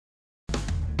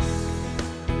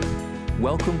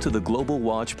Welcome to the Global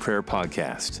Watch Prayer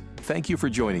Podcast. Thank you for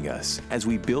joining us as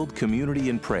we build community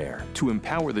in prayer to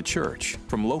empower the church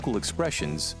from local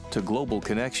expressions to global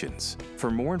connections. For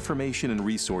more information and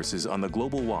resources on the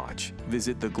Global Watch,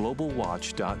 visit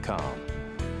theglobalwatch.com.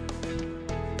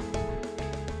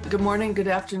 Good morning, good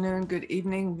afternoon, good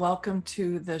evening. Welcome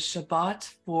to the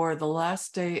Shabbat for the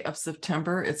last day of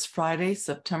September. It's Friday,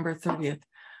 September 30th.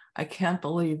 I can't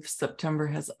believe September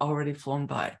has already flown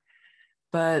by.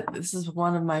 But this is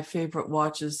one of my favorite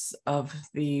watches of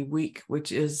the week,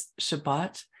 which is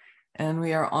Shabbat. And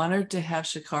we are honored to have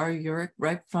Shakara Urich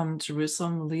right from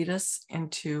Jerusalem lead us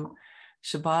into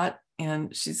Shabbat.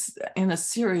 And she's in a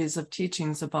series of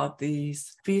teachings about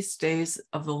these feast days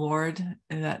of the Lord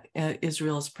that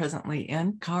Israel is presently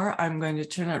in. Kara, I'm going to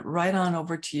turn it right on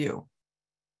over to you.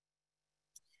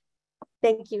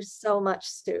 Thank you so much,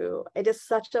 Sue. It is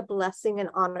such a blessing and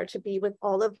honor to be with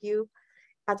all of you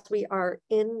as we are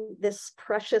in this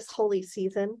precious holy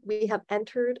season. We have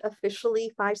entered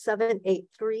officially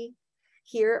 5783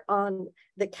 here on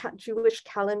the Jewish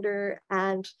calendar.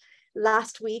 And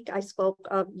last week I spoke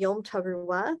of Yom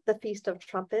Teruah, the Feast of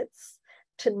Trumpets.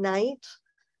 Tonight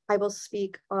I will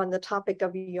speak on the topic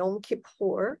of Yom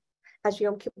Kippur, as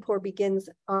Yom Kippur begins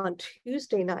on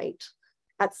Tuesday night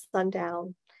at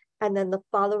sundown. And then the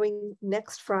following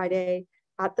next Friday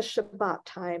at the Shabbat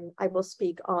time, I will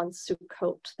speak on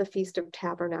Sukkot, the Feast of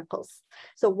Tabernacles.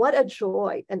 So what a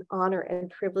joy and honor and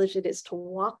privilege it is to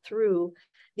walk through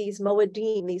these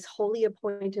Moedim, these holy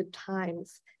appointed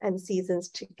times and seasons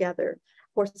together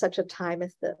for such a time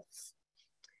as this.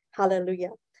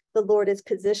 Hallelujah. The Lord is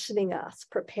positioning us,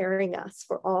 preparing us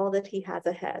for all that he has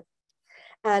ahead.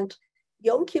 And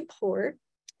Yom Kippur,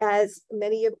 as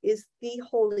many of, is the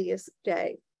holiest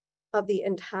day of the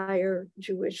entire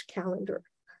Jewish calendar,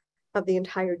 of the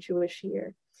entire Jewish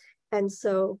year. And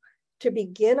so to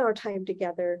begin our time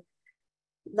together,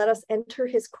 let us enter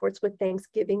his courts with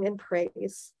thanksgiving and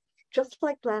praise. Just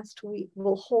like last week,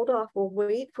 we'll hold off, we'll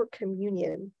wait for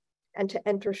communion and to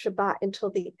enter Shabbat until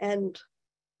the end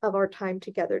of our time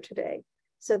together today,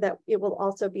 so that it will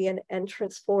also be an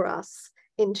entrance for us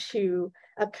into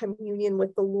a communion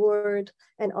with the Lord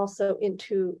and also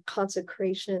into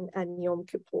consecration and Yom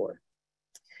Kippur.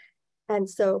 And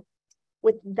so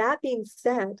with that being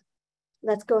said,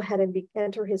 let's go ahead and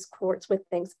enter his courts with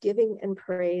thanksgiving and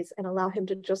praise and allow him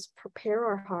to just prepare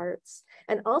our hearts.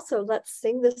 And also let's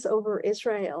sing this over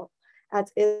Israel,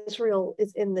 as Israel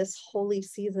is in this holy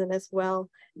season as well,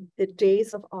 the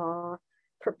days of awe,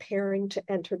 preparing to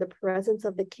enter the presence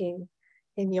of the King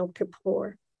in Yom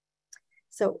Kippur.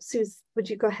 So Suze, would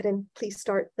you go ahead and please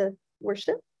start the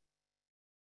worship?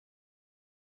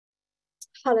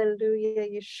 Hallelujah,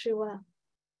 Yeshua.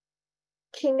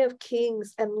 King of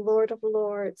kings and Lord of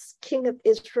lords, King of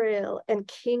Israel and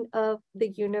King of the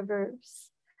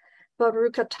universe.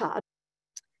 Baruch atah,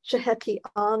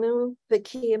 shehekianu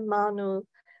v'kiyamanu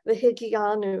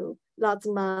v'higianu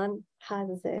lazman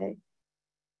hazeh.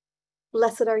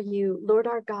 Blessed are you, Lord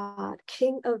our God,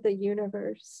 King of the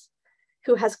universe,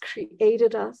 who has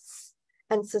created us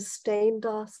and sustained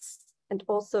us, and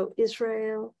also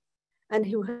Israel, and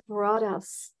who has brought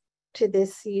us to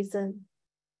this season.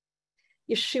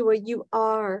 Yeshua, you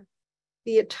are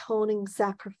the atoning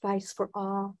sacrifice for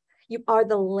all. You are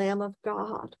the Lamb of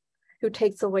God who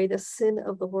takes away the sin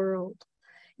of the world.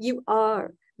 You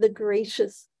are the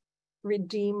gracious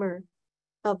Redeemer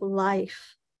of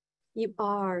life. You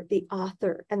are the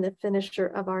author and the finisher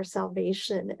of our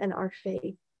salvation and our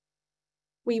faith.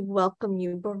 We welcome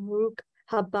you, Baruch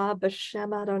haba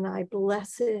b'shem Adonai.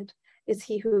 Blessed is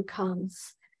he who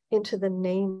comes into the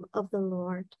name of the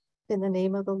Lord, in the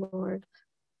name of the Lord.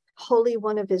 Holy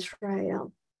One of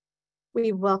Israel,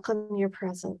 we welcome your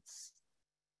presence.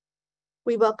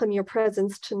 We welcome your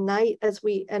presence tonight as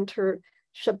we enter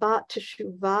Shabbat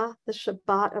Teshuvah, the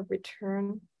Shabbat of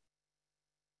return,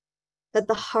 that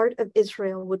the heart of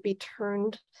Israel would be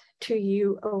turned to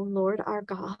you, O Lord our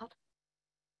God,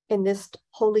 in this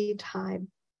holy time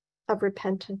of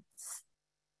repentance.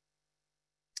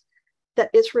 That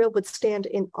Israel would stand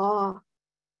in awe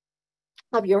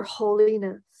of your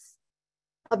holiness,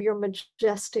 of your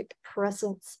majestic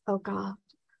presence, O God,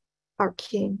 our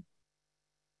King.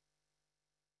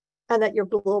 And that your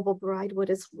global bride would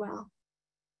as well.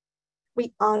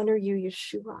 We honor you,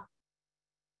 Yeshua,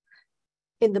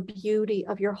 in the beauty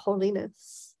of your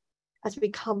holiness as we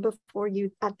come before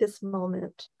you at this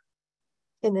moment.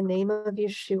 In the name of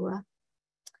Yeshua,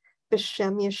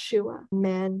 B'Shem Yeshua,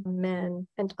 amen, amen,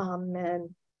 and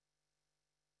amen.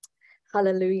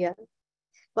 Hallelujah.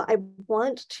 Well, I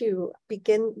want to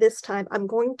begin this time. I'm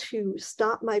going to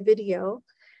stop my video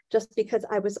just because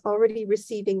I was already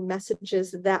receiving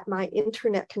messages that my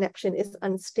internet connection is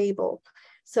unstable.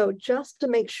 So just to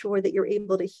make sure that you're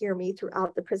able to hear me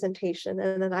throughout the presentation,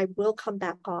 and then I will come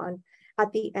back on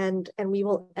at the end and we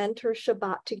will enter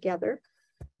Shabbat together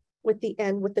with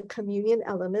the communion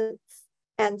elements.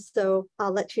 And so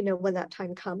I'll let you know when that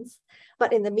time comes.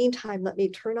 But in the meantime, let me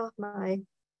turn off my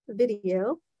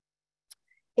video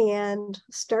and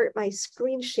start my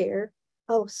screen share.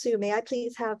 Oh, Sue, may I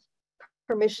please have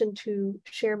permission to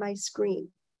share my screen?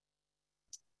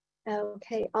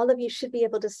 Okay, all of you should be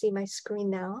able to see my screen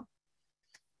now.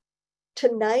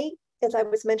 Tonight, as I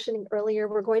was mentioning earlier,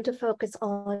 we're going to focus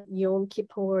on Yom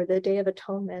Kippur, the Day of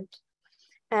Atonement.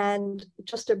 And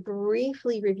just to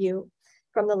briefly review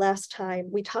from the last time,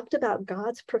 we talked about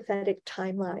God's prophetic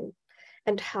timeline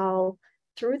and how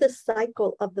through the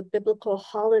cycle of the biblical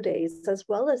holidays, as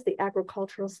well as the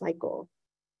agricultural cycle,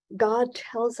 God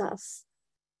tells us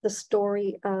the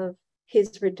story of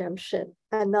his redemption.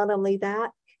 And not only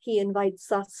that, he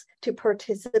invites us to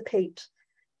participate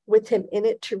with him in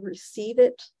it, to receive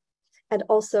it, and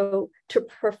also to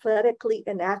prophetically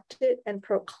enact it and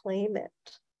proclaim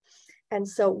it. And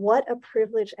so what a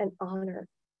privilege and honor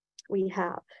we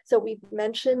have. So we've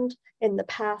mentioned in the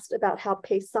past about how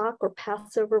Pesach or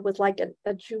Passover was like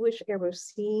a Jewish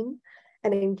erusin,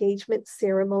 an engagement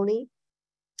ceremony.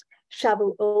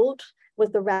 Shavuot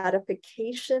was the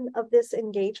ratification of this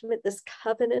engagement, this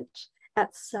covenant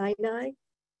at Sinai,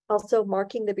 also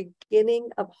marking the beginning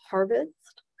of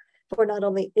harvest for not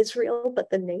only Israel, but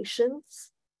the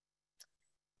nations.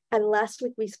 And last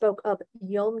week we spoke of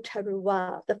Yom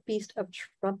Teruah, the Feast of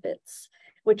Trumpets,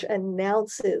 which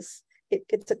announces,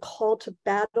 it's a call to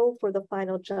battle for the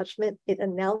final judgment. It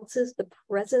announces the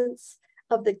presence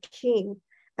of the King,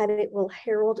 and it will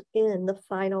herald in the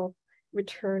final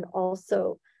return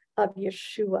also of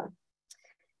Yeshua.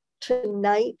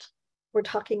 Tonight, we're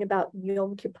talking about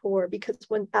Yom Kippur, because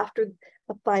when after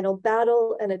a final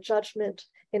battle and a judgment,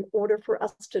 in order for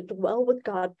us to dwell with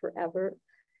God forever,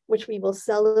 which we will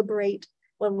celebrate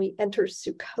when we enter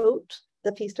Sukkot,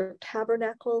 the Feast of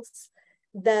Tabernacles,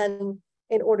 then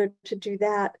in order to do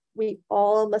that, we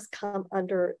all must come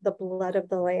under the blood of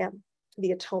the Lamb,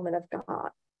 the atonement of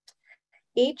God.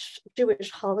 Each Jewish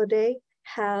holiday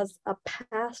has a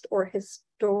past or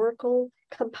historical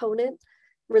component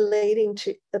relating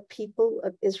to the people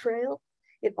of Israel.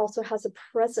 It also has a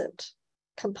present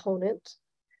component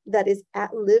that is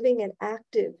living and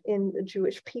active in the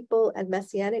Jewish people and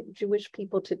Messianic Jewish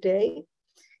people today,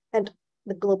 and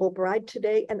the global bride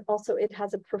today, and also it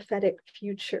has a prophetic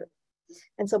future.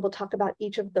 And so we'll talk about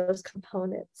each of those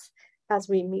components as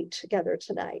we meet together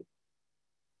tonight.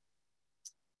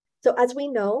 So as we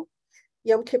know,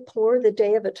 Yom Kippur, the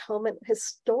Day of Atonement,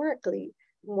 historically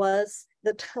was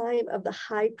the time of the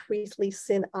high priestly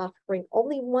sin offering.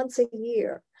 Only once a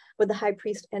year would the high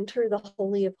priest enter the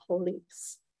Holy of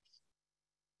Holies.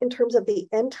 In terms of the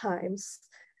end times,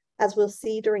 as we'll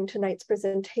see during tonight's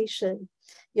presentation,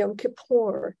 Yom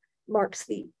Kippur marks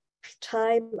the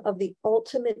time of the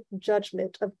ultimate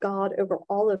judgment of God over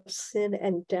all of sin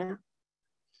and death.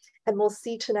 And we'll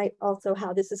see tonight also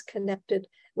how this is connected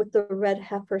with the red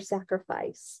heifer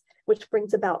sacrifice, which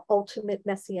brings about ultimate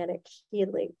messianic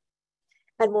healing.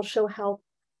 And we'll show how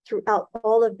throughout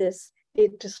all of this,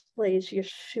 it displays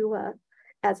Yeshua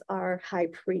as our high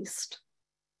priest.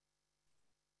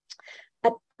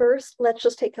 At first, let's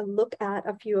just take a look at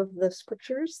a few of the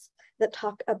scriptures that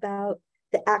talk about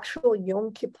the actual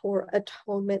Yom Kippur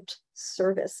atonement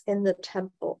service in the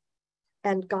temple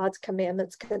and God's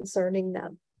commandments concerning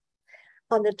them.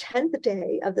 On the 10th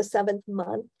day of the 7th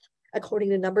month, according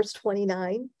to Numbers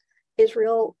 29,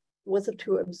 Israel was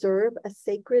to observe a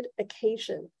sacred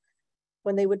occasion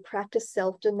when they would practice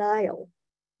self-denial,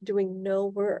 doing no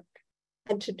work.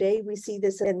 And today we see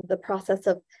this in the process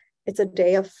of, it's a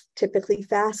day of typically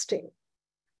fasting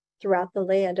throughout the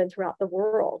land and throughout the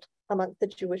world among the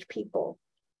Jewish people.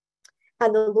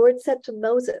 And the Lord said to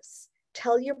Moses,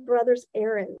 "Tell your brothers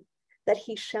Aaron that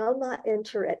he shall not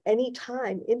enter at any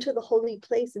time into the holy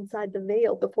place inside the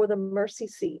veil before the mercy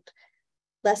seat,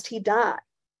 lest he die.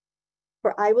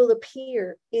 For I will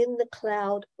appear in the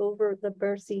cloud over the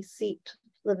mercy seat."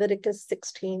 Leviticus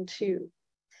 16:2.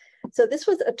 So this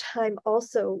was a time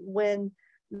also when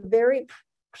the very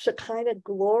Shekinah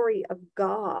glory of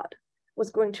God was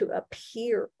going to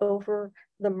appear over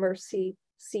the mercy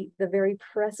seat, the very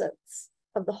presence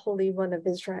of the Holy One of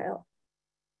Israel.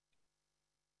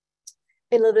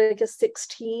 In Leviticus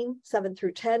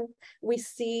 16:7-10, we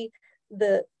see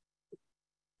the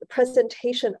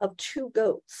presentation of 2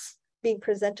 goats being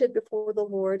presented before the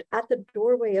Lord at the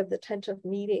doorway of the tent of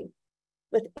meeting.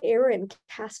 with Aaron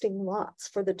casting lots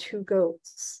for the two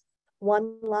goats.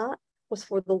 One lot was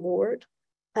for the Lord,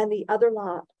 and the other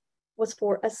lot was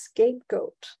for a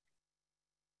scapegoat.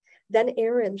 Then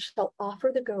Aaron shall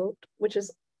offer the goat, which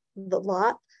is the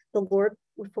lot the Lord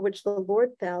for which the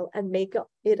Lord fell, and make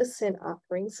it a sin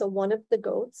offering. So one of the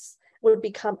goats would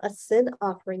become a sin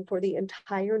offering for the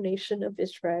entire nation of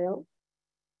Israel.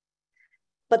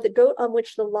 But the goat on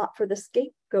which the lot for the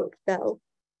scapegoat fell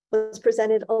was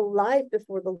presented alive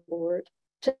before the Lord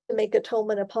to make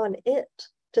atonement upon it,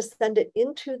 to send it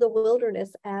into the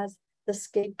wilderness as the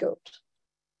scapegoat.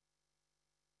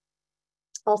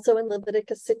 Also in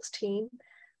Leviticus 16,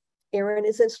 Aaron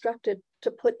is instructed to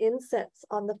put incense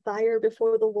on the fire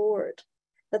before the Lord,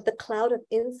 that the cloud of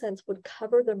incense would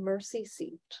cover the mercy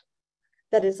seat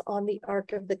that is on the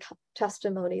ark of the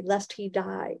testimony, lest he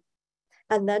die.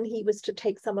 And then he was to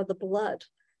take some of the blood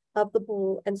of the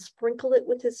bull and sprinkle it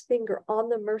with his finger on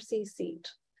the mercy seat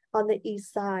on the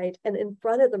east side and in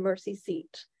front of the mercy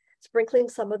seat, sprinkling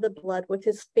some of the blood with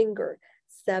his finger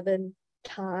 7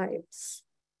 times.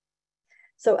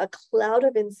 So a cloud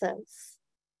of incense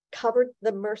covered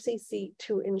the mercy seat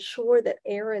to ensure that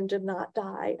Aaron did not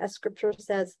die. As scripture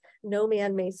says, no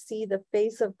man may see the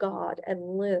face of God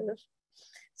and live.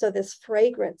 So this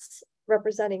fragrance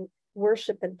representing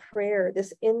worship and prayer,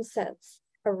 this incense,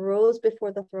 arose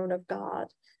before the throne of God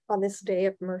on this day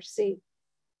of mercy.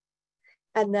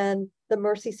 And then the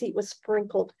mercy seat was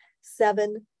sprinkled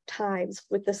 7 times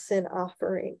with the sin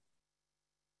offering.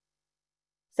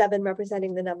 7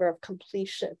 representing the number of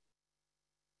completion.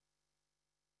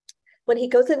 When he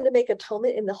goes in to make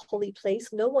atonement in the holy place,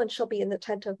 no one shall be in the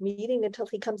tent of meeting until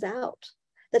he comes out,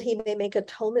 that he may make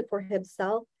atonement for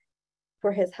himself,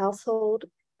 for his household,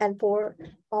 and for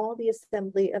all the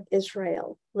assembly of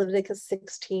Israel. Leviticus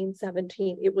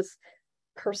 16:17. It was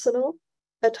personal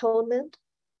atonement.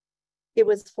 It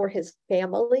was for his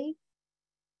family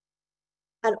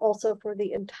and also for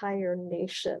the entire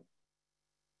nation.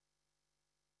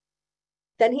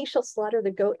 Then he shall slaughter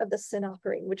the goat of the sin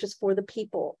offering, which is for the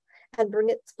people, and bring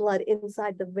its blood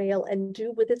inside the veil, and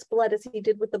do with its blood as he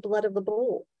did with the blood of the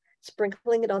bull,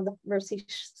 sprinkling it on the mercy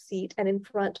seat and in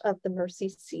front of the mercy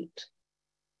seat.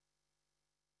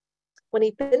 When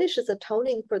he finishes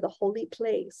atoning for the holy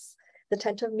place, the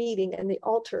tent of meeting and the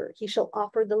altar, he shall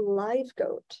offer the live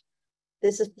goat.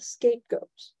 This is the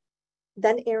scapegoat.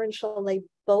 Then Aaron shall lay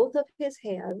both of his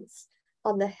hands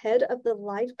on the head of the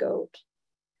live goat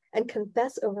and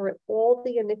confess over it all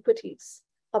the iniquities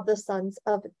of the sons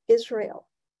of Israel.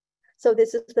 So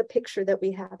this is the picture that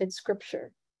we have in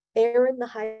scripture. Aaron, the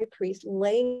high priest,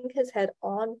 laying his head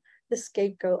on the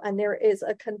scapegoat, and there is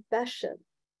a confession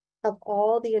of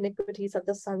all the iniquities of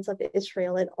the sons of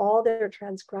Israel and all their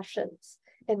transgressions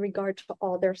in regard to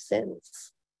all their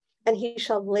sins. And he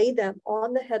shall lay them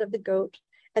on the head of the goat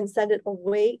and send it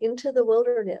away into the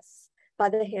wilderness by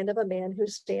the hand of a man who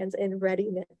stands in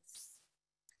readiness.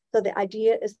 So the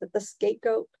idea is that the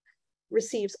scapegoat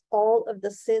receives all of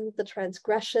the sins, the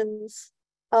transgressions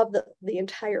of the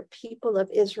entire people of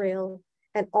Israel,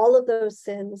 and all of those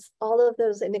sins, all of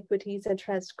those iniquities and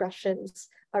transgressions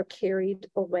are carried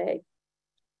away.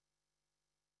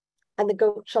 And the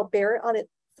goat shall bear on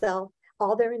itself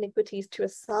all their iniquities to a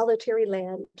solitary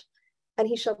land, and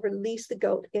he shall release the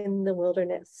goat in the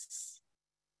wilderness.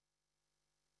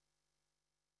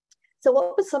 So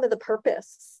what was some of the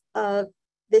purpose of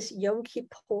this Yom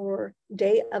Kippur,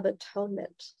 Day of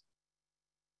Atonement?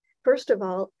 First of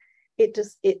all, it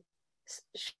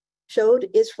showed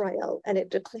Israel, and it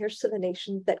declares to the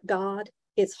nation that God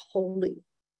is holy.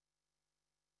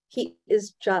 He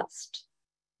is just.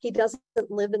 He doesn't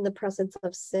live in the presence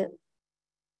of sin.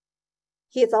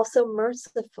 He is also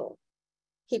merciful.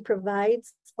 He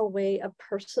provides a way of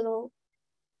personal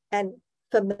and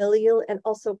familial and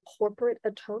also corporate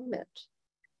atonement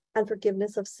and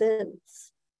forgiveness of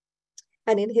sins.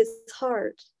 And in his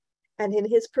heart and in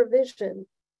his provision,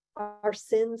 our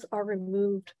sins are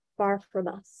removed far from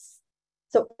us.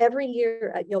 So every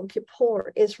year at Yom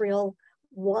Kippur, Israel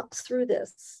walks through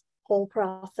this whole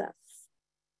process.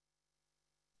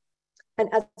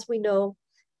 And as we know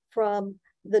from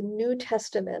the New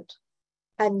Testament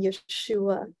and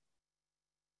Yeshua,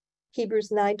 Hebrews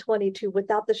 9:22,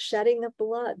 without the shedding of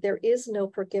blood, there is no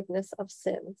forgiveness of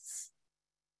sins.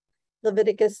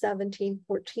 Leviticus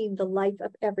 17:14, the life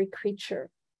of every creature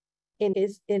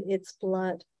is in its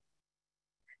blood.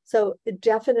 So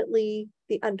definitely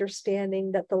the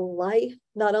understanding that the life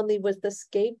not only was the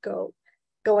scapegoat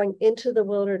going into the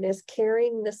wilderness,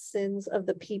 carrying the sins of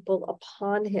the people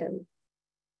upon him,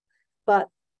 but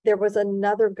there was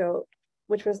another goat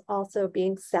which was also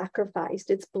being sacrificed,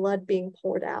 its blood being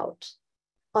poured out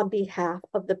on behalf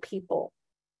of the people.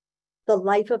 The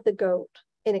life of the goat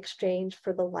in exchange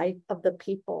for the life of the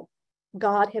people.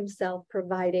 God himself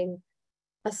providing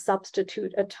a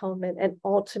substitute atonement, and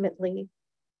ultimately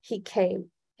he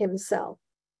came himself.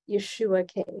 Yeshua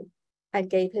came and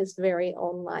gave his very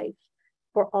own life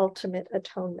for ultimate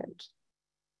atonement.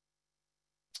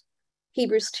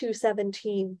 Hebrews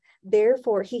 2:17,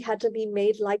 therefore he had to be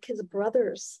made like his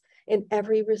brothers in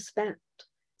every respect,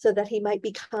 so that he might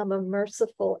become a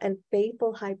merciful and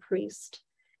faithful high priest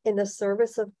in the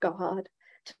service of God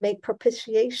to make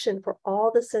propitiation for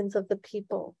all the sins of the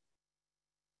people.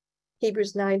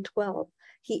 Hebrews 9:12,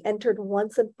 he entered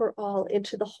once and for all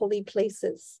into the holy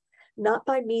places, not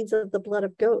by means of the blood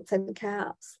of goats and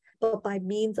calves, but by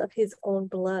means of his own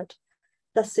blood,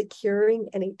 thus securing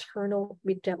an eternal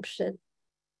redemption.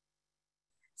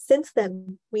 Since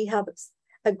then, we have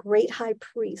a great high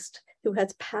priest who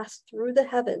has passed through the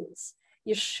heavens,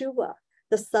 Yeshua,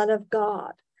 the Son of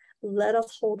God. Let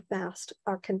us hold fast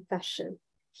our confession.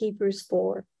 Hebrews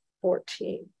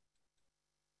 4:14.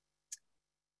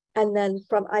 And then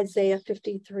from Isaiah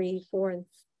 53,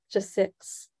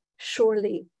 4-6,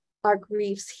 surely our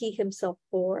griefs he himself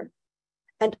bore,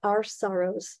 and our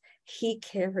sorrows he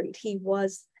carried. He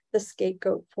was the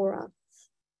scapegoat for us.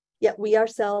 Yet we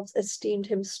ourselves esteemed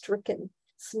him stricken,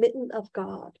 smitten of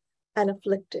God, and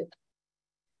afflicted.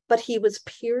 But he was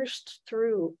pierced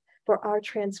through for our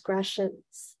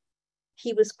transgressions.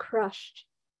 He was crushed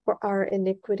for our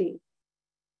iniquity.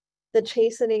 The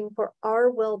chastening for our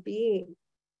well-being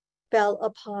fell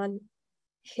upon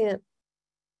him,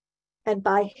 and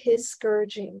by his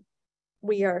scourging,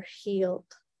 we are healed.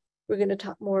 We're going to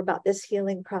talk more about this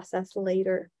healing process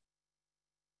later.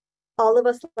 All of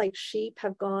us, like sheep,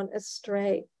 have gone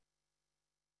astray.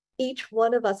 Each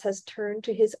one of us has turned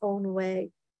to his own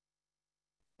way,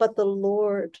 but the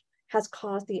Lord has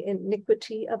caused the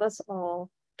iniquity of us all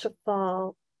to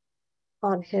fall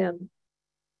on him.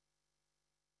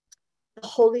 The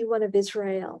Holy One of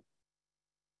Israel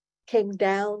came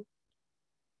down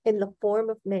in the form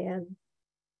of man,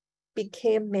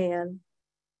 became man,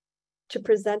 to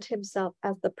present himself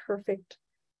as the perfect,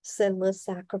 sinless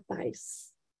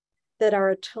sacrifice, that our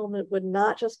atonement would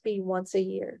not just be once a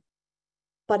year,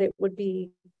 but it would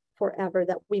be forever,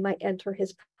 that we might enter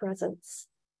his presence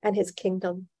and his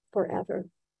kingdom forever.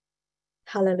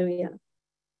 Hallelujah.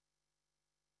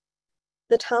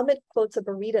 The Talmud quotes a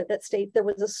Berita that states there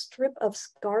was a strip of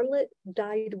scarlet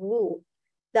dyed wool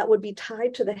that would be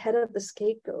tied to the head of the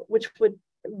scapegoat, which would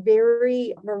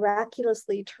very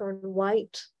miraculously turn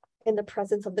white in the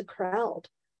presence of the crowd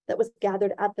that was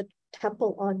gathered at the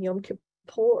temple on Yom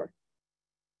Kippur.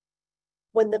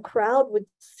 When the crowd would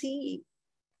see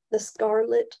the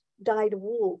scarlet dyed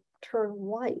wool turn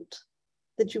white,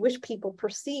 the Jewish people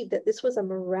perceived that this was a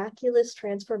miraculous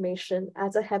transformation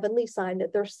as a heavenly sign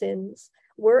that their sins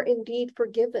were indeed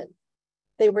forgiven.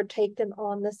 They were taken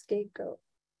on the scapegoat.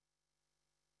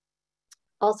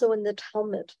 Also in the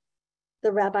Talmud,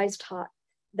 the rabbis taught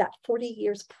that 40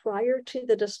 years prior to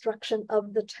the destruction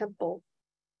of the temple,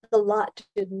 the lot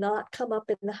did not come up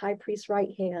in the high priest's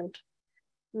right hand,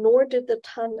 nor did the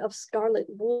tongue of scarlet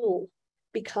wool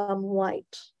become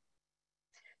white.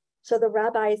 So the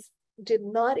rabbis did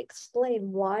not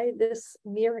explain why this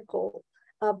miracle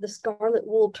of the scarlet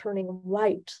wool turning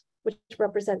white, which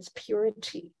represents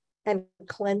purity and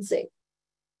cleansing,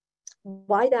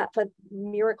 why that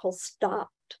miracle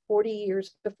stopped 40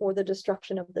 years before the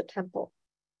destruction of the temple.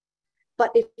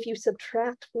 But if you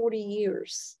subtract 40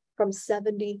 years from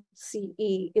 70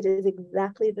 CE, it is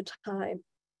exactly the time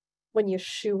when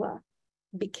Yeshua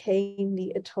became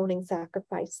the atoning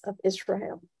sacrifice of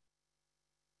Israel.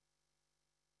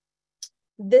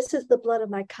 This is the blood of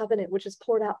my covenant, which is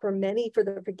poured out for many for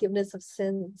the forgiveness of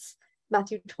sins.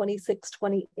 Matthew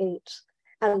 26:28.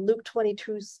 And Luke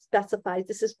 22 specifies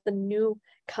this is the new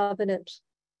covenant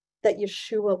that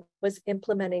Yeshua was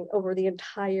implementing over the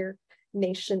entire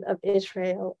nation of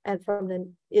Israel and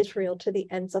from Israel to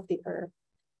the ends of the earth.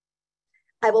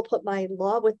 I will put my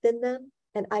law within them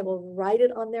and I will write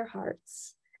it on their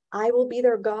hearts. I will be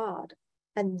their God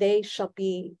and they shall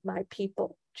be my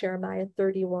people. Jeremiah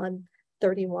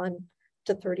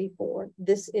 31:31-34.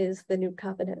 This is the new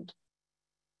covenant.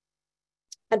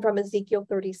 And from Ezekiel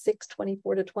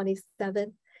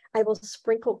 36:24-27, I will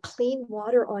sprinkle clean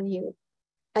water on you,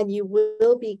 and you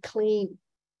will be clean.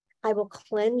 I will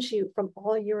cleanse you from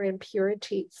all your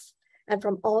impurities and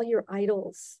from all your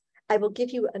idols. I will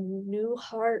give you a new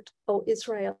heart, O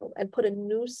Israel, and put a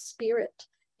new spirit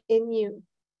in you.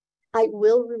 I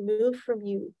will remove from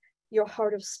you your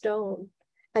heart of stone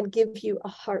and give you a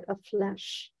heart of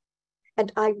flesh.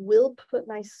 And I will put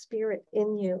my spirit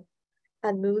in you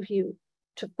and move you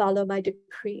to follow my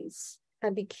decrees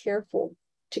and be careful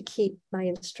to keep my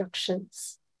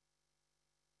instructions.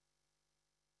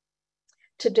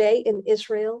 Today in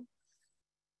Israel,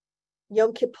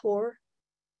 Yom Kippur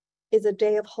is a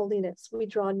day of holiness. We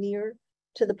draw near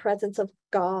to the presence of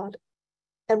God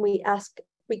and we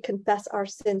confess our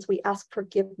sins. We ask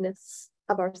forgiveness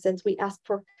of our sins. We ask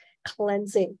for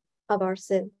cleansing of our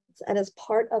sins. And as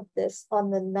part of this,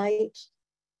 on the night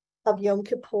of Yom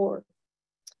Kippur,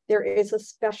 there is a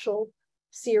special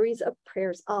series of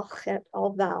prayers, Al Chet,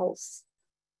 all vows,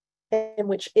 in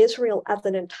which Israel as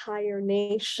an entire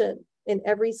nation in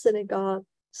every synagogue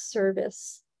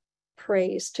service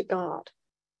prays to God.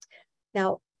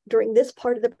 Now, during this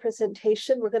part of the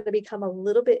presentation, we're going to become a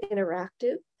little bit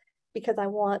interactive because I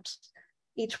want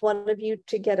each one of you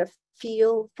to get a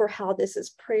feel for how this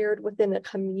is prayed within a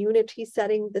community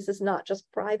setting. This is not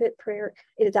just private prayer,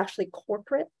 it is actually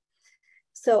corporate.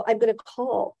 So I'm going to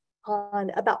call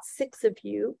on about 6 of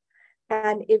you.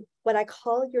 And when I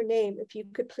call your name, if you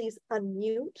could please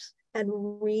unmute and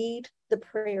read the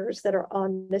prayers that are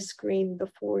on the screen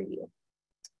before you.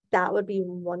 That would be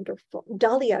wonderful.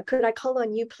 Dahlia, could I call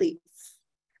on you, please?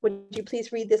 Would you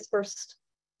please read this first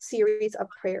series of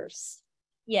prayers?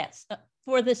 Yes.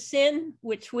 For the sin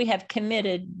which we have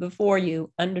committed before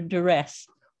you under duress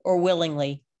or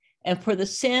willingly, and for the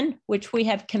sin which we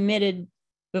have committed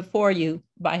before you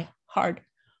by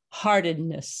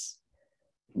hard-heartedness.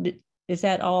 Is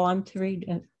that all I'm to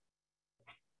read?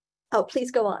 Oh,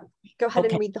 please go on. Go ahead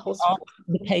and read the whole story.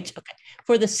 The page. Okay.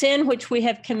 For the sin which we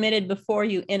have committed before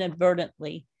you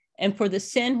inadvertently, and for the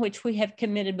sin which we have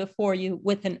committed before you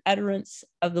with an utterance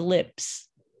of the lips.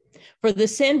 For the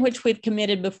sin which we've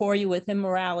committed before you with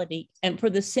immorality, and for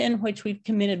the sin which we've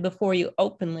committed before you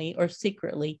openly or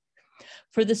secretly.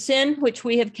 For the sin which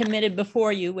we have committed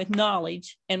before you with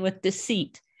knowledge and with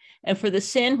deceit, and for the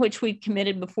sin which we've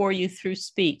committed before you through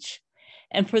speech,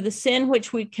 and for the sin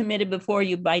which we've committed before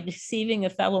you by deceiving a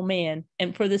fellow man,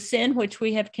 and for the sin which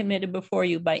we have committed before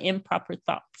you by improper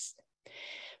thoughts.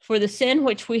 For the sin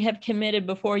which we have committed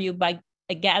before you by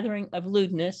a gathering of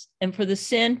lewdness, and for the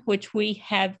sin which we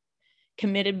have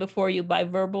committed before you by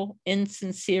verbal,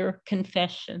 insincere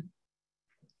confession.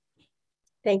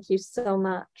 Thank you so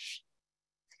much.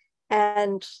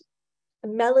 And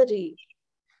Melody,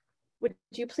 would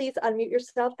you please unmute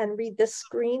yourself and read this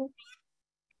screen?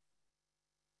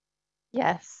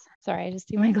 Yes. Sorry, I just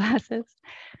do my glasses.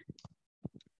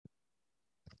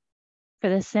 For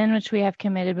the sin which we have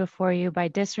committed before you by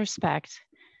disrespect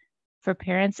for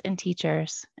parents and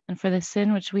teachers, and for the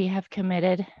sin which we have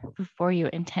committed before you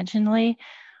intentionally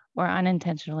or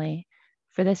unintentionally,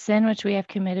 for the sin which we have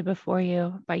committed before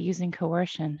you by using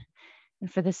coercion,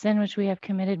 and for the sin which we have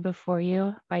committed before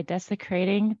you by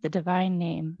desecrating the divine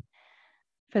name,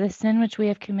 for the sin which we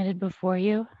have committed before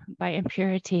you by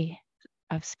impurity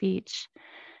of speech,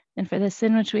 and for the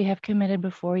sin which we have committed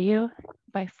before you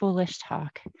by foolish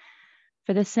talk,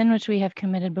 for the sin which we have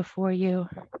committed before you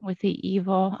with the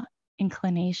evil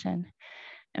inclination,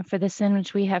 and for the sin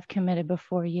which we have committed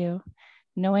before you,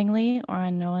 knowingly or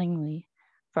unknowingly.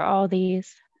 For all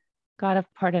these, God of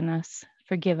pardon us,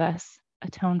 forgive us,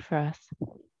 atone for us.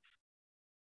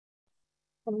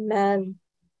 Amen.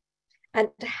 And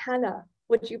Hannah,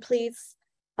 would you please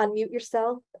unmute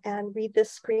yourself and read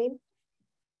this screen?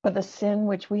 For the sin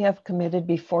which we have committed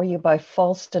before you by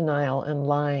false denial and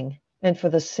lying, and for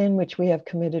the sin which we have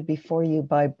committed before you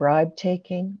by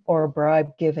bribe-taking or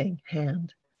bribe-giving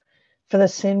hand, for the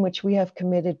sin which we have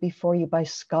committed before you by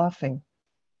scoffing,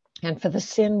 and for the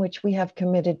sin which we have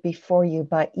committed before you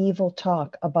by evil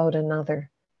talk about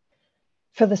another,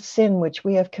 for the sin which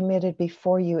we have committed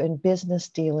before you in business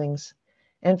dealings,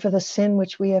 and for the sin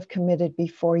which we have committed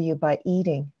before you by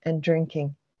eating and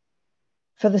drinking,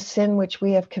 for the sin which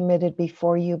we have committed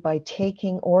before you by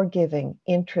taking or giving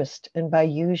interest and by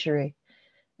usury,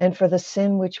 and for the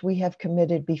sin which we have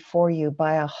committed before you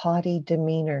by a haughty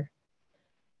demeanor,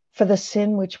 for the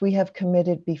sin which we have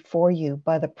committed before you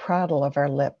by the prattle of our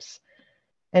lips,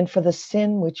 and for the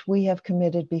sin which we have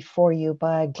committed before you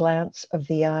by a glance of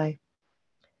the eye,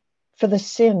 for the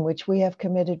sin which we have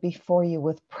committed before you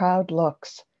with proud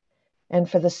looks, and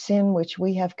for the sin which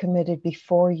we have committed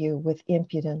before you with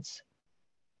impudence.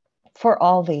 For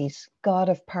all these, God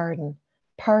of pardon,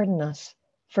 pardon us,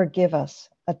 forgive us,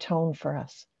 atone for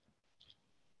us.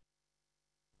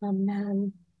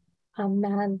 Amen.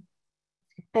 Amen.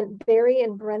 And Barry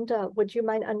and Brenda, would you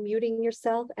mind unmuting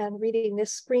yourself and reading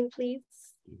this screen, please?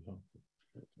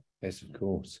 Yes, of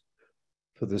course.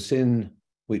 For the sin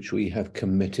which we have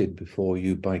committed before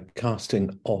you by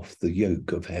casting off the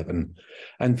yoke of heaven,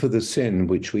 and for the sin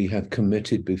which we have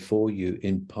committed before you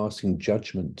in passing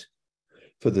judgment,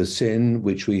 for the sin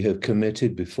which we have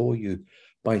committed before you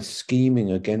by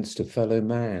scheming against a fellow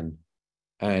man,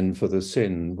 and for the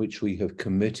sin which we have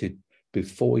committed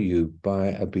before you by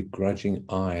a begrudging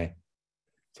eye,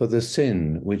 for the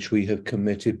sin which we have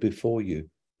committed before you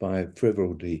by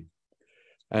frivolity,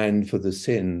 and for the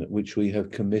sin which we have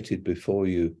committed before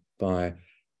you by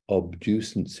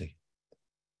obtusency,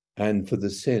 and for the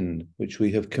sin which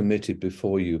we have committed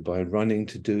before you by running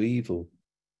to do evil,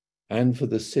 and for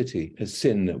the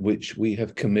sin which we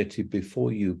have committed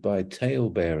before you by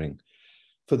tale-bearing,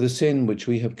 for the sin which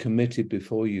we have committed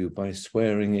before you by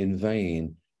swearing in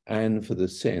vain, and for the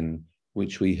sin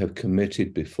which we have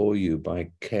committed before you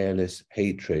by causeless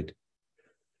hatred,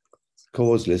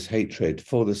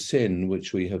 for the sin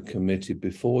which we have committed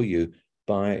before you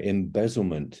by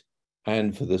embezzlement,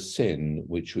 and for the sin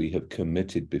which we have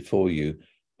committed before you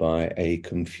by a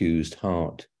confused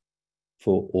heart.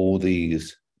 For all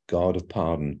these, God of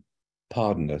pardon,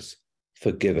 pardon us,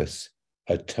 forgive us,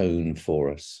 atone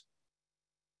for us.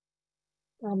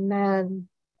 Amen.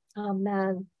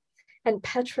 Amen. And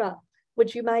Petra,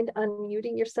 would you mind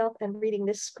unmuting yourself and reading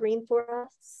this screen for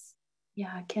us?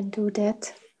 Yeah, I can do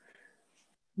that.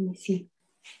 Let me see.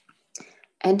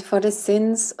 And for the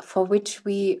sins for which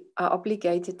we are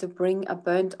obligated to bring a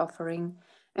burnt offering,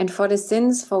 and for the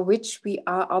sins for which we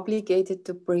are obligated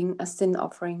to bring a sin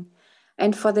offering,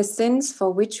 and for the sins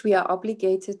for which we are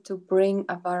obligated to bring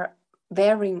a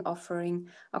varing offering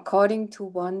according to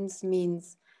one's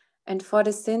means, and for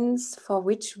the sins for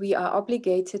which we are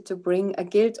obligated to bring a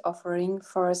guilt offering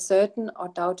for a certain or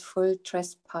doubtful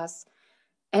trespass,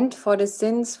 and for the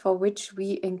sins for which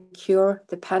we incur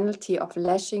the penalty of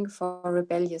lashing for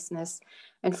rebelliousness,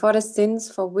 and for the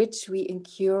sins for which we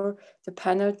incur the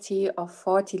penalty of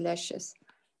 40 lashes,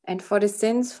 and for the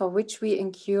sins for which we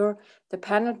incur the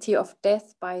penalty of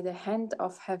death by the hand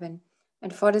of heaven,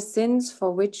 and for the sins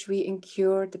for which we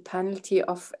incur the penalty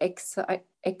of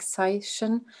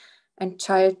excision and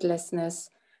childlessness,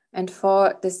 and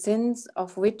for the sins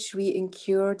of which we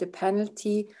incur the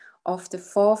penalty of the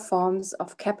 4 forms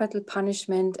of capital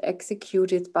punishment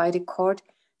executed by the court: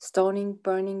 stoning,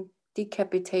 burning,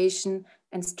 decapitation,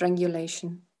 and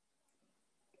strangulation.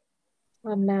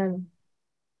 Amen.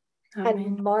 Amen.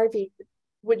 And Marvi,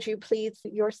 would you please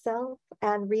yourself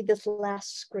and read this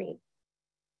last screen?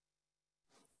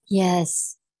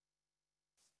 Yes.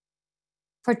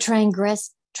 For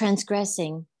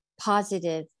transgressing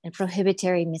positive and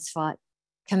prohibitory mitzvot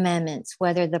commandments,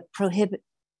 whether the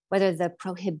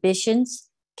prohibitions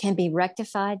can be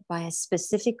rectified by a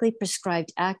specifically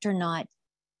prescribed act or not,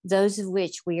 those of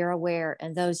which we are aware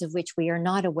and those of which we are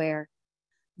not aware,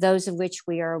 those of which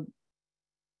we are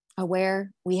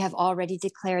aware, we have already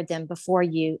declared them before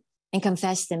you and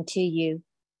confessed them to you,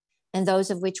 and those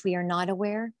of which we are not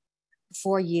aware,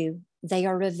 before you, they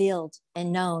are revealed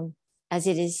and known, as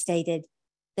it is stated,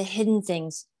 the hidden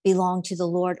things belong to the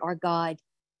Lord our God,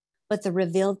 but the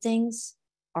revealed things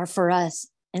are for us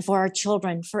and for our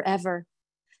children forever,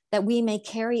 that we may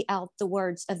carry out the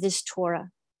words of this Torah.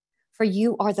 For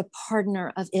you are the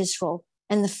pardoner of Israel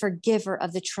and the forgiver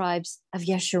of the tribes of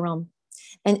Yeshurun.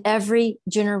 And every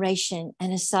generation,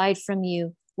 and aside from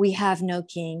you, we have no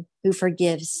king who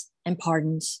forgives and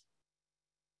pardons.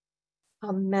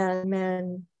 Amen,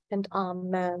 amen, and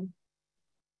amen.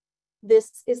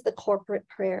 This is the corporate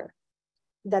prayer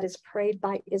that is prayed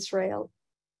by Israel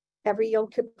every Yom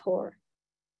Kippur.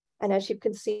 And as you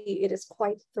can see, it is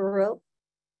quite thorough.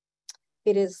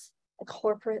 It is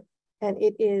corporate, and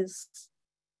it is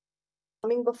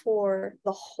coming before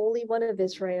the Holy One of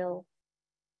Israel,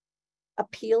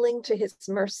 appealing to his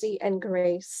mercy and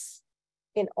grace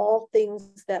in all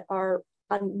things that are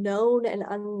unknown,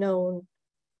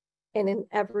 and in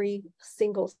every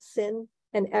single sin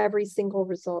and every single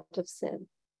result of sin.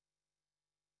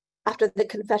 After the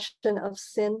confession of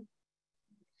sin,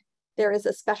 there is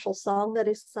a special song that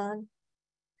is sung.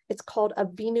 It's called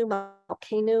Avinu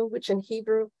Malkeinu, which in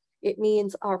Hebrew, it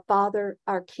means our Father,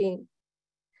 our King.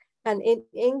 And in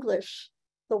English,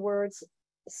 the words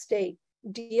state,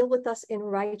 deal with us in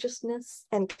righteousness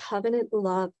and covenant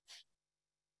love,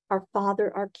 our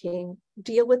Father, our King.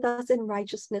 Deal with us in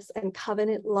righteousness and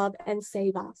covenant love and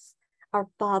save us, our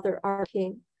Father, our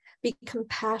King. Be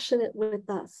compassionate with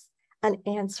us and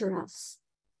answer us,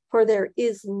 for there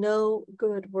is no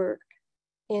good work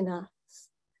in us.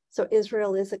 So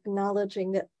Israel is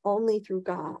acknowledging that only through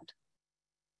God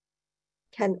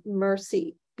can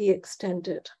mercy be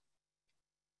extended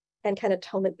and can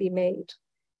atonement be made.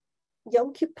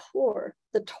 Yom Kippur,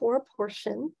 the Torah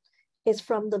portion, is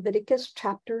from Leviticus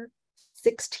chapter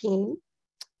 16,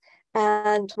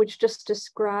 and which just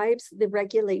describes the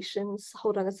regulations.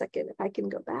 Hold on a second, if I can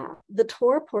go back. The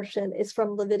Torah portion is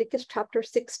from Leviticus chapter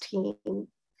 16,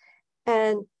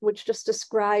 and which just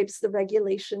describes the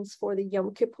regulations for the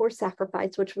Yom Kippur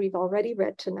sacrifice, which we've already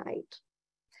read tonight.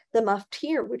 The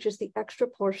Maftir, which is the extra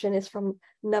portion, is from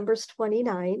Numbers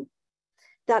 29.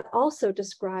 That also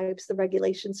describes the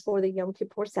regulations for the Yom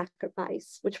Kippur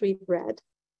sacrifice, which we've read.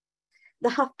 The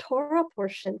Haftorah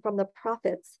portion from the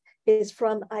prophets is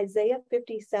from Isaiah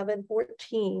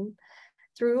 57:14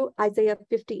 through Isaiah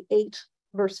 58,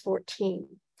 verse 14.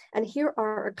 And here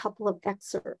are a couple of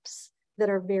excerpts that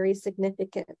are very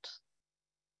significant.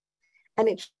 And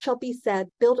it shall be said,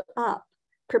 build up,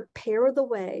 prepare the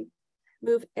way,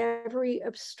 move every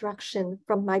obstruction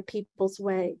from my people's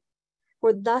way.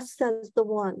 For thus says the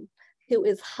one who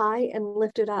is high and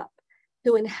lifted up,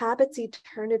 who inhabits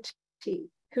eternity,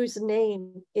 whose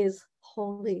name is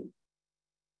holy.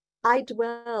 I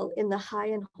dwell in the high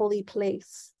and holy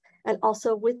place, and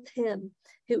also with him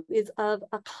who is of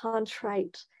a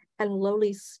contrite and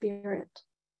lowly spirit,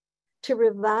 to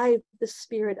revive the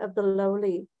spirit of the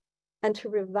lowly and to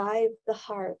revive the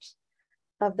heart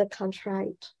of the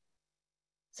contrite.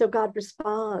 So God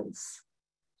responds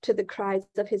to the cries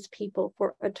of his people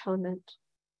for atonement,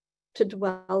 to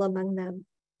dwell among them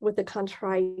with the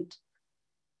contrite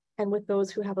and with those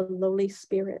who have a lowly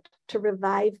spirit, to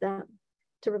revive them,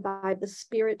 to revive the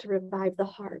spirit, to revive the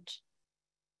heart.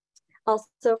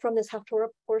 Also from this Haftorah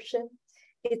portion,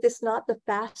 is this not the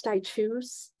fast I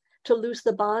choose, to loose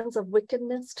the bonds of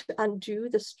wickedness, to undo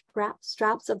the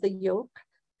straps of the yoke,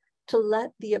 to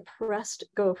let the oppressed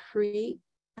go free,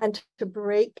 and to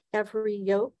break every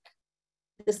yoke?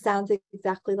 This sounds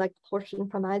exactly like the portion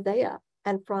from Isaiah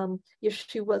and from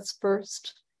Yeshua's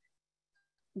first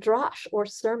drash or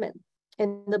sermon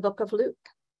in the book of Luke.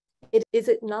 Is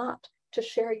it not to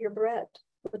share your bread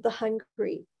with the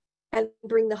hungry and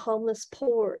bring the homeless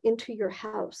poor into your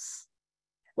house?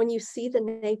 When you see the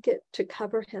naked, to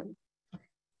cover him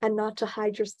and not to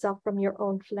hide yourself from your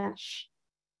own flesh.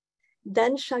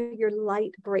 Then shall your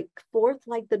light break forth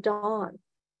like the dawn,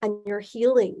 and your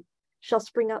healing shall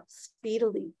spring up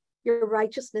speedily. Your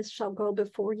righteousness shall go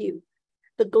before you.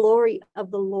 The glory of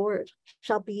the Lord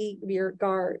shall be your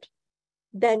guard.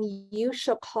 Then you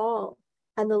shall call,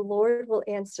 and the Lord will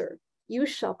answer. You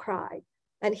shall cry,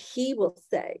 and he will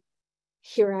say,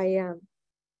 here I am.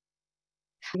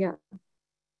 Yeah.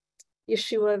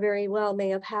 Yeshua very well may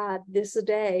have had this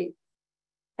day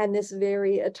and this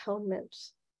very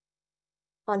atonement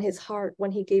on his heart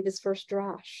when he gave his first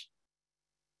drash.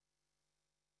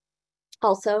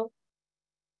 Also,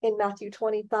 in Matthew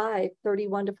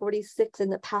 25:31-46, in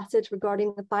the passage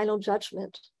regarding the final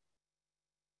judgment,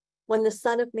 when the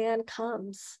Son of Man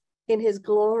comes in his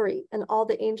glory and all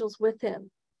the angels with him,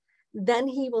 then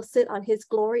he will sit on his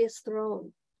glorious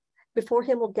throne. Before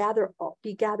him will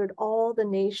be gathered all the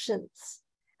nations,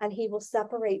 and he will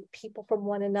separate people from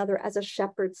one another as a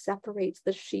shepherd separates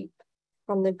the sheep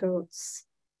from the goats.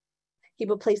 He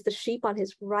will place the sheep on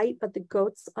his right, but the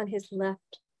goats on his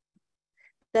left.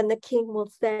 Then the king will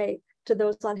say to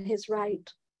those on his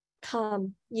right,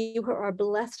 come, you who are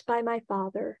blessed by my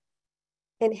Father,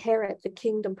 inherit the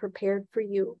kingdom prepared for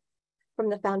you from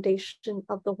the foundation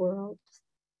of the world.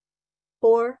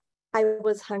 For I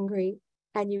was hungry,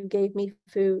 and you gave me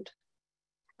food.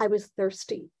 I was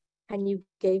thirsty, and you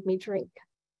gave me drink.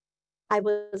 I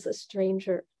was a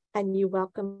stranger, and you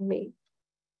welcomed me.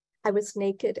 I was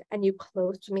naked, and you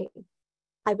clothed me.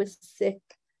 I was sick,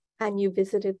 and you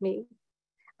visited me.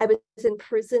 I was in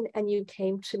prison, and you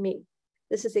came to me.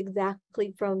 This is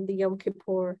exactly from the Yom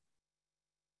Kippur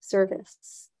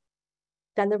service.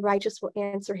 Then the righteous will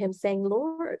answer him, saying,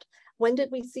 Lord, when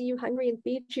did we see you hungry and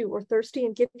feed you, or thirsty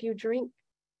and give you drink?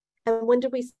 And when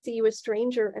did we see you a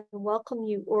stranger and welcome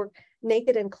you, or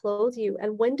naked and clothe you?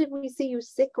 And when did we see you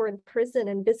sick or in prison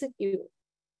and visit you?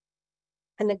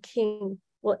 And the king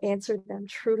will answer them,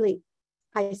 truly,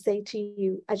 I say to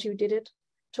you, as you did it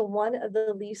to one of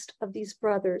the least of these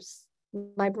brothers,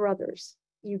 my brothers,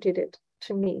 you did it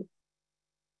to me.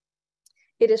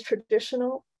 It is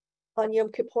traditional on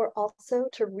Yom Kippur also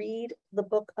to read the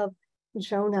book of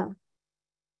Jonah,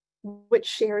 which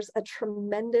shares a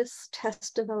tremendous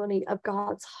testimony of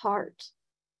God's heart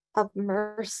of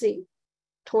mercy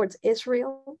towards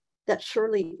Israel, that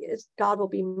surely God will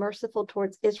be merciful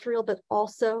towards Israel, but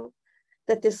also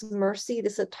that this mercy,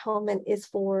 this atonement is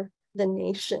for the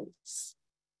nations.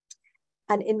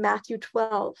 And in Matthew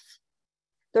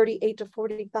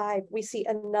 12:38-45, we see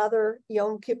another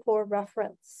Yom Kippur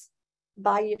reference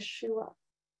by Yeshua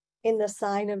in the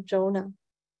sign of Jonah.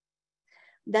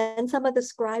 Then some of the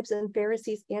scribes and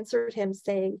Pharisees answered him,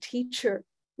 saying, Teacher,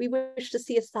 we wish to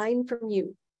see a sign from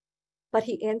you. But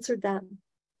he answered them,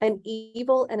 An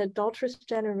evil and adulterous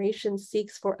generation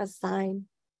seeks for a sign,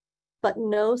 but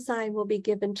no sign will be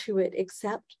given to it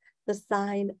except the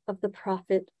sign of the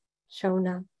prophet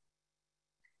Jonah.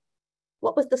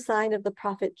 What was the sign of the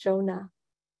prophet Jonah?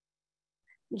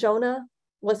 Jonah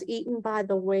was eaten by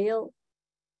the whale.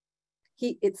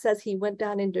 It says he went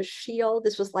down into Sheol.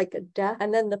 This was like a death.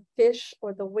 And then the fish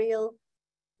or the whale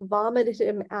vomited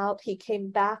him out. He came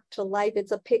back to life.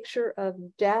 It's a picture of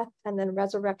death and then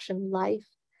resurrection life.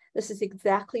 This is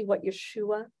exactly what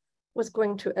Yeshua was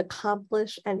going to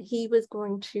accomplish. And he was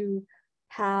going to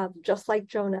have, just like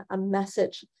Jonah, a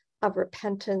message of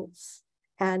repentance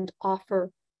and offer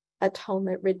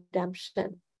atonement,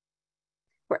 redemption.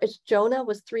 For as Jonah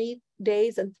was 3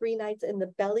 days and 3 nights in the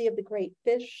belly of the great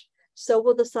fish, so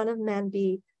will the Son of Man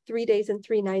be 3 days and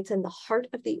 3 nights in the heart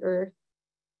of the earth.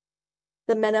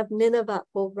 The men of Nineveh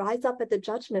will rise up at the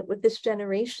judgment with this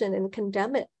generation and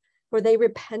condemn it, for they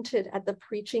repented at the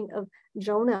preaching of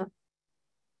Jonah.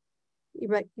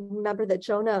 You remember that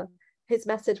Jonah, his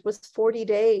message was 40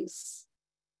 days,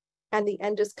 and the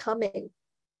end is coming.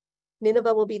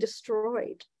 Nineveh will be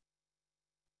destroyed.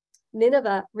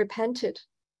 Nineveh repented.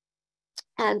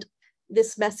 And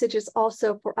this message is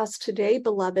also for us today,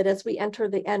 beloved, as we enter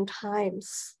the end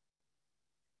times.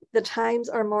 The times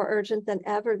are more urgent than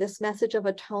ever. This message of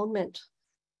atonement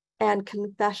and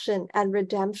confession and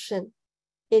redemption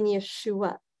in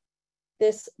Yeshua,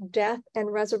 this death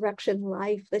and resurrection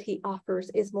life that he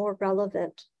offers is more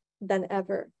relevant than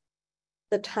ever.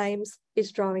 The times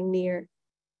is drawing near.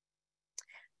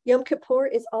 Yom Kippur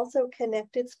is also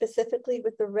connected specifically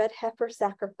with the red heifer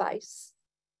sacrifice.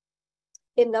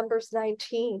 In Numbers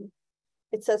 19,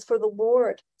 it says, For the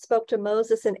Lord spoke to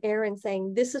Moses and Aaron,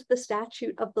 saying, This is the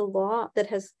statute of the law that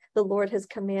the Lord has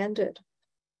commanded.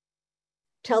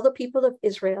 Tell the people of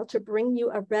Israel to bring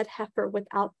you a red heifer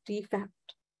without defect,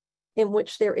 in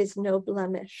which there is no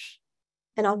blemish,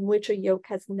 and on which a yoke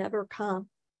has never come.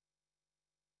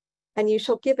 And you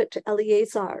shall give it to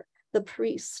Eleazar, the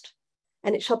priest,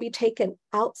 and it shall be taken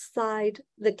outside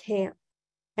the camp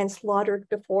and slaughtered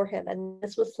before him. And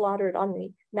this was slaughtered on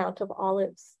the Mount of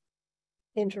Olives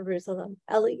in Jerusalem.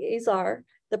 Eleazar,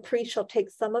 the priest, shall take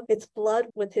some of its blood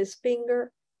with his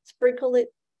finger, sprinkle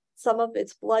some of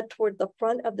its blood toward the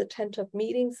front of the tent of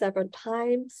meeting 7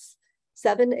 times.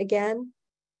 7 again,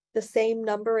 the same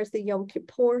number as the Yom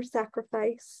Kippur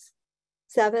sacrifice.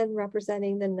 7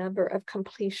 representing the number of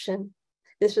completion.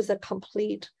 This was a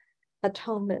complete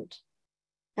atonement.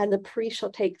 And the priest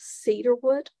shall take cedar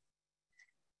wood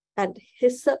and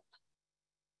hyssop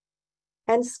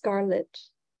and scarlet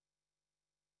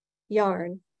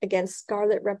yarn. Again,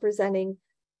 scarlet representing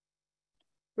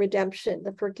redemption,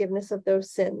 the forgiveness of those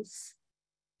sins.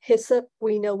 Hyssop,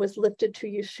 we know, was lifted to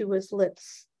Yeshua's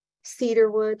lips.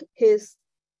 Cedar wood, his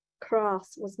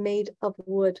cross was made of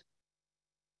wood.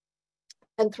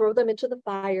 And throw them into the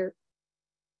fire,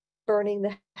 burning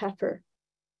the heifer.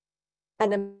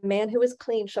 And a man who is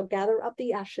clean shall gather up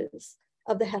the ashes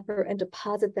of the heifer and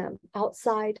deposit them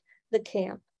outside the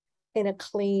camp in a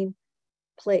clean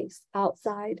place,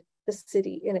 outside the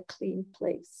city in a clean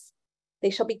place. They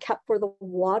shall be kept for the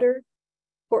water,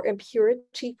 for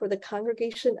impurity, for the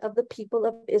congregation of the people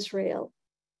of Israel.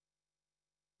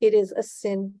 It is a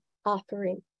sin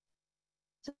offering.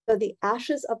 So the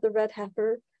ashes of the red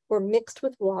heifer were mixed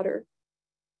with water,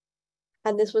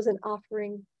 and this was an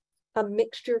offering, a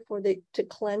mixture to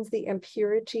cleanse the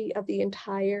impurity of the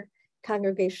entire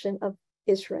congregation of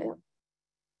Israel.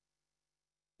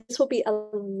 This will be a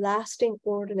lasting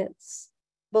ordinance,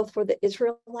 both for the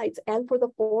Israelites and for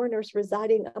the foreigners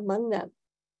residing among them.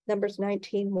 Numbers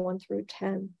 19, 1 through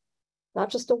 10. Not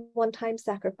just a one-time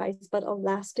sacrifice, but a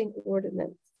lasting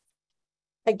ordinance.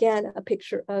 Again, a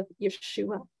picture of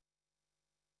Yeshua.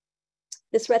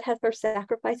 This red heifer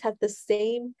sacrifice had the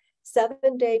same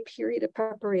 7-day period of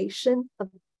preparation of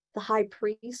the high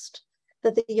priest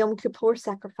that the Yom Kippur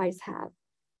sacrifice had.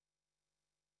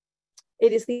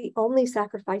 It is the only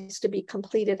sacrifice to be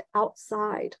completed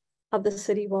outside of the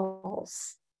city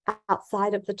walls,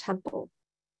 outside of the temple.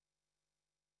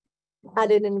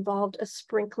 And it involved a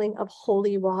sprinkling of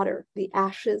holy water, the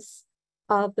ashes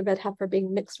of the red heifer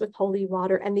being mixed with holy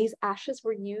water. And these ashes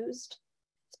were used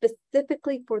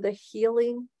specifically for the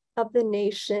healing of the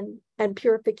nation and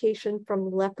purification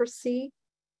from leprosy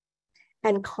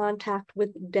and contact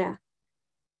with death.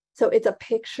 So it's a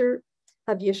picture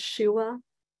of Yeshua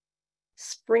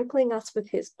sprinkling us with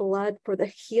his blood for the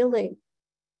healing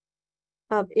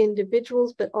of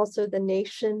individuals, but also the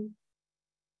nation,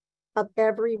 of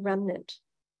every remnant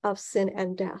of sin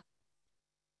and death.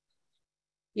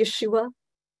 Yeshua,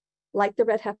 like the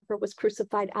red heifer, was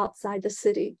crucified outside the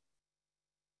city.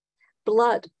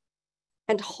 Blood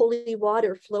and holy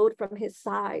water flowed from his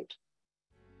side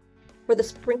for the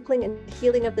sprinkling and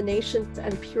healing of the nations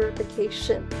and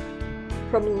purification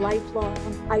from lifelong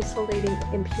isolating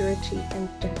impurity and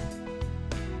death.